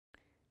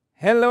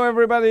Hello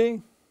everybody,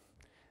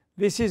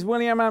 this is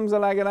William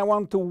Amzalag and I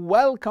want to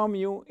welcome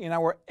you in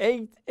our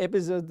 8th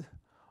episode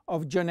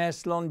of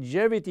Luminesce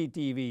Longevity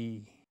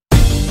TV.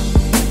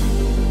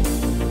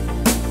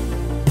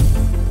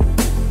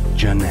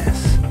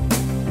 Luminesce,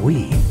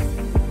 we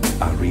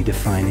are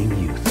redefining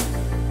youth.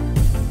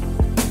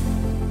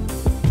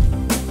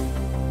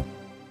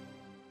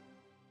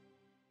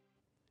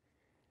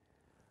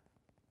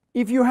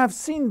 If you have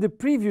seen the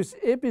previous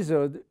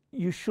episode,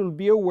 you should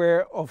be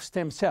aware of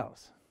stem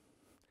cells.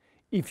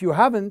 If you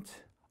haven't,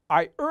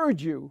 I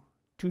urge you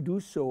to do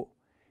so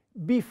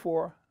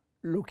before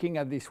looking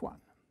at this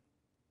one.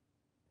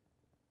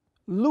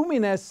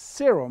 Luminesce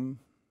serum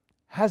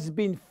has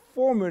been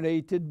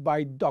formulated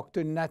by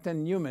Dr.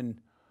 Nathan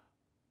Newman,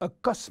 a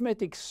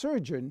cosmetic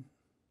surgeon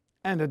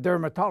and a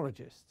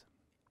dermatologist.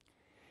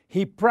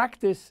 He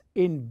practiced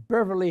in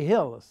Beverly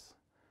Hills,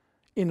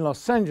 in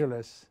Los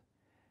Angeles,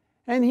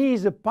 and he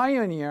is a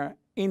pioneer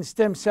in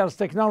stem cells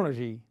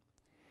technology.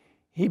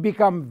 He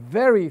became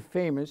very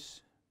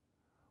famous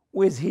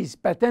with his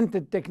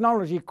patented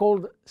technology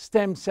called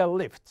stem cell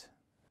lift.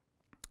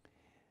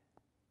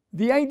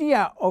 The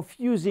idea of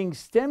using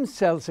stem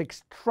cells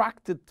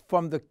extracted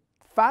from the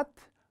fat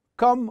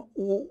came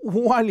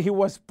while he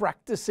was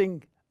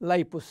practicing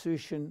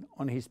liposuction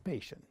on his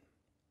patient.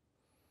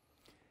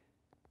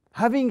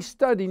 Having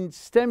studied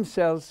stem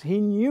cells,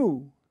 he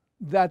knew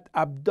that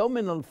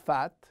abdominal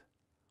fat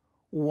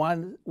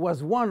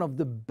was one of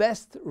the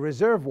best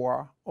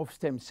reservoirs of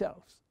stem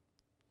cells.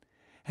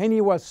 And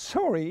he was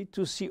sorry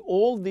to see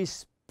all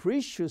these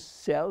precious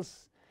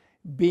cells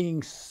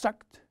being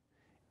sucked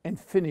and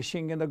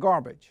finishing in the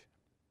garbage.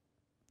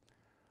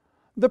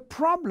 The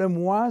problem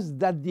was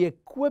that the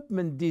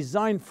equipment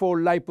designed for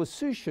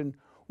liposuction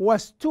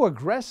was too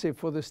aggressive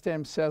for the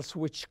stem cells,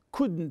 which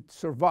couldn't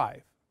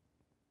survive.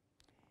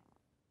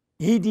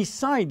 He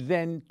decided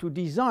then to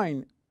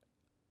design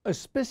a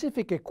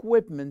specific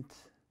equipment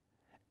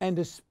and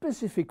a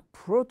specific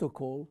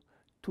protocol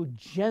to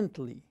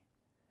gently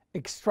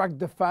extract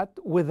the fat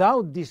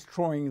without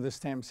destroying the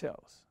stem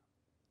cells.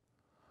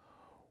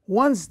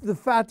 Once the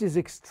fat is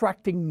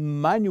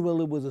extracting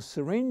manually with a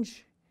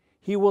syringe,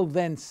 he will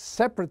then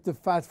separate the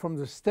fat from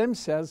the stem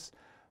cells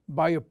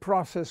by a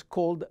process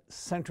called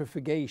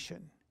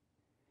centrifugation.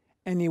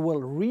 And he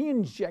will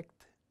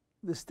re-inject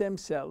the stem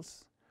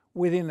cells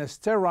within a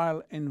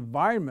sterile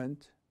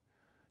environment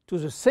to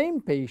the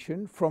same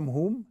patient from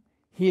whom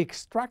he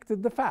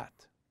extracted the fat.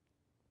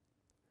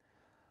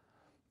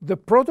 The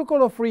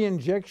protocol of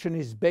re-injection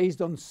is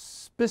based on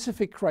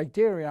specific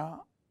criteria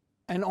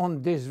and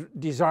on this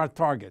desired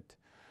target.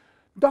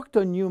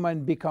 Dr.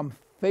 Newman became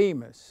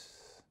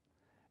famous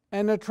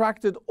and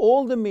attracted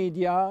all the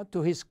media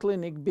to his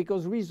clinic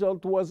because the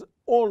result was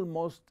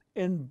almost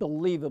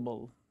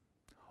unbelievable.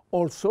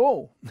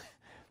 Also,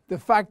 the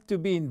fact to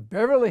be in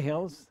Beverly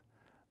Hills,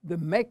 the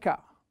mecca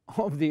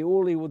of the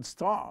Hollywood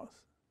stars,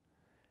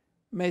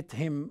 made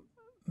him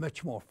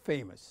much more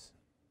famous.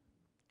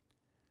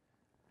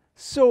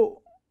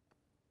 So,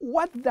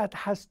 what that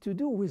has to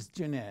do with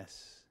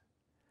Luminesce?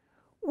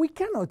 We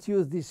cannot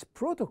use this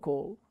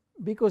protocol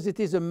because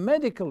it is a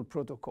medical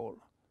protocol.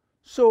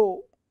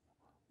 So,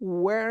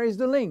 where is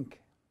the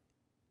link?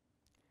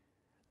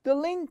 The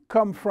link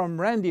comes from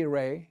Randy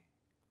Ray,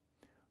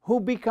 who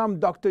became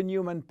Dr.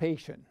 Newman's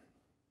patient.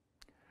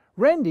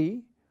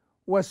 Randy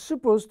was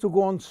supposed to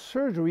go on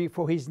surgery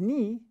for his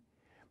knee,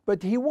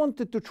 but he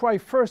wanted to try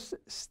first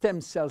stem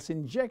cells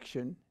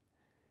injection,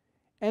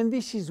 and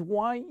this is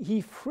why he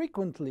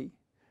frequently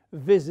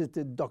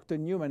visited Dr.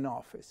 Newman's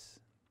office.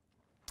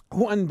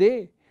 One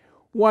day,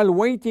 while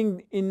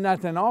waiting in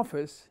Nathan's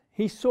office,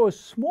 he saw a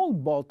small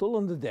bottle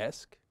on the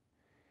desk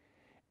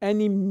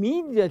and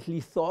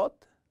immediately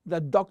thought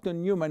that Dr.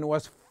 Newman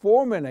was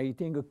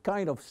formulating a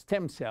kind of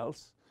stem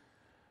cells,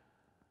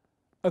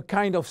 a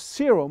kind of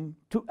serum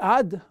to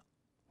add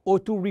or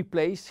to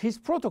replace his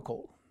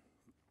protocol.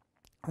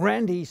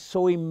 Randy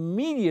saw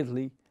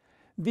immediately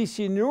this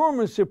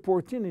enormous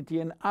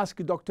opportunity and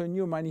asked Dr.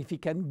 Newman if he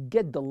can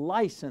get the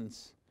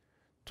license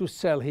to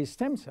sell his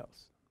stem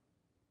cells.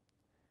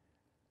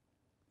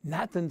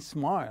 Nathan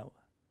smiled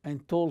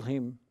and told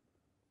him,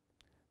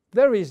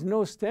 "There is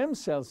no stem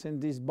cells in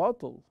this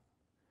bottle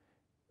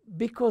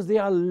because they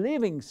are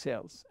living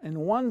cells, and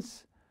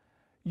once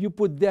you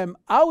put them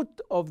out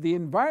of the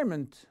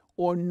environment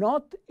or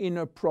not in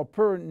a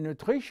proper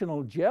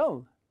nutritional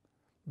gel,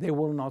 they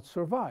will not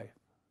survive."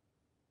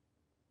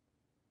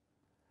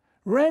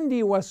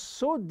 Randy was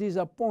so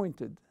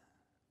disappointed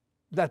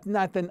that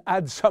Nathan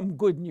had some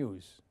good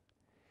news.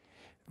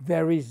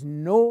 There is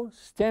no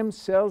stem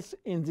cells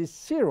in this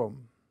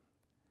serum,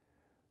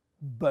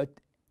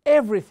 but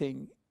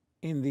everything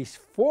in this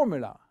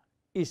formula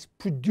is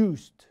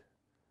produced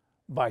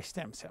by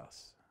stem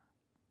cells.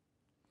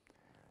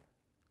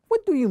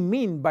 What do you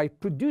mean by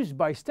produced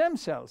by stem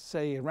cells,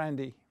 say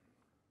Randy?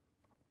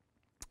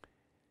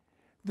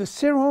 The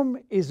serum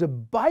is a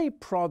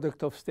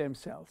byproduct of stem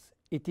cells.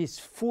 It is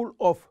full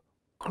of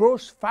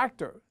growth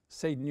factor,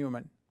 said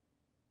Newman.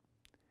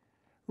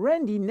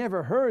 Randy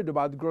never heard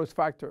about growth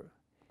factor.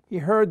 He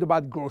heard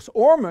about growth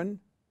hormone,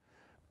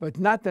 but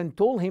Nathan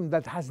told him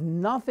that has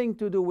nothing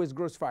to do with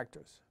growth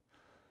factors.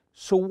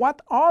 So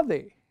what are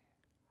they?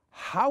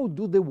 How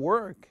do they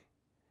work?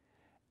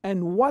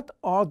 And what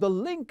are the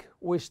link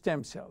with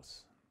stem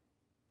cells?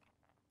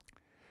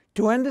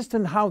 To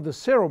understand how the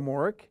serum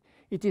works,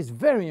 it is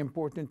very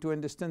important to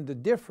understand the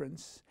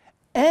difference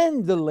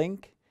and the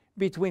link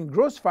between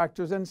growth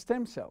factors and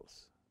stem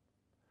cells.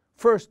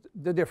 First,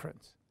 the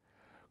difference.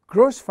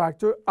 Growth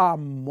factors are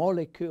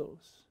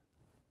molecules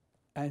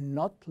and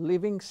not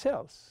living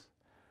cells.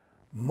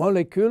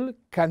 Molecules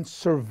can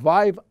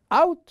survive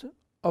out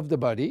of the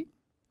body.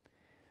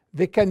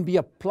 They can be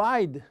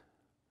applied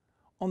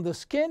on the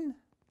skin,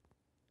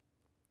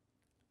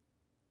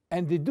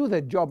 and they do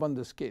their job on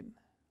the skin.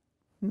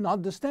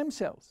 Not the stem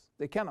cells.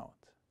 They cannot.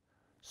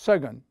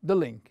 Second, the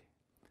link.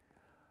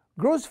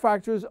 Growth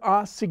factors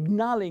are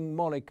signaling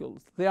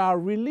molecules. They are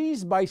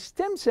released by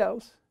stem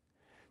cells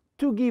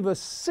to give a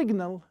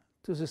signal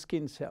to the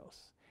skin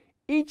cells.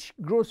 Each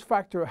growth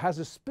factor has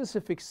a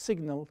specific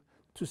signal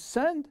to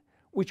send,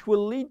 which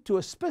will lead to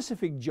a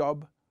specific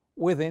job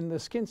within the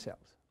skin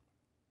cells.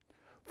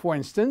 For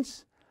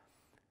instance,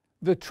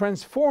 the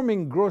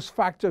transforming growth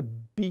factor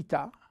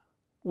beta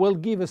will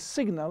give a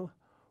signal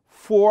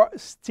for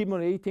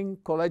stimulating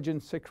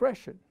collagen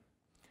secretion.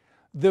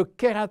 The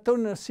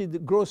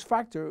keratinocyte growth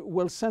factor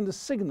will send a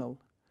signal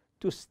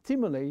to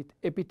stimulate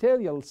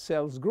epithelial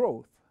cells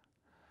growth.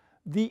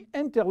 The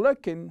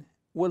interleukin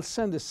will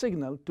send a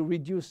signal to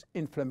reduce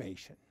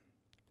inflammation.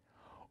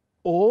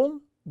 All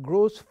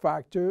growth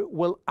factors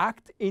will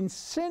act in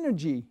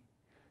synergy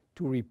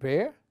to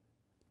repair,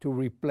 to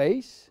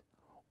replace,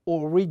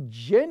 or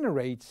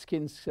regenerate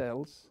skin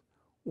cells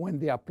when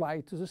they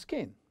apply to the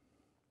skin.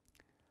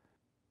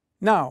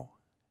 Now,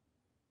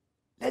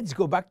 let's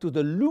go back to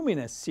the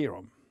Luminesce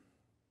serum.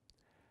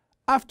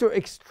 After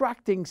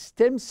extracting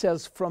stem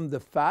cells from the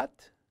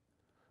fat,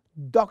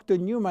 Dr.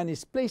 Newman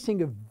is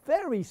placing a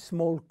very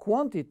small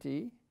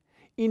quantity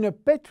in a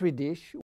petri dish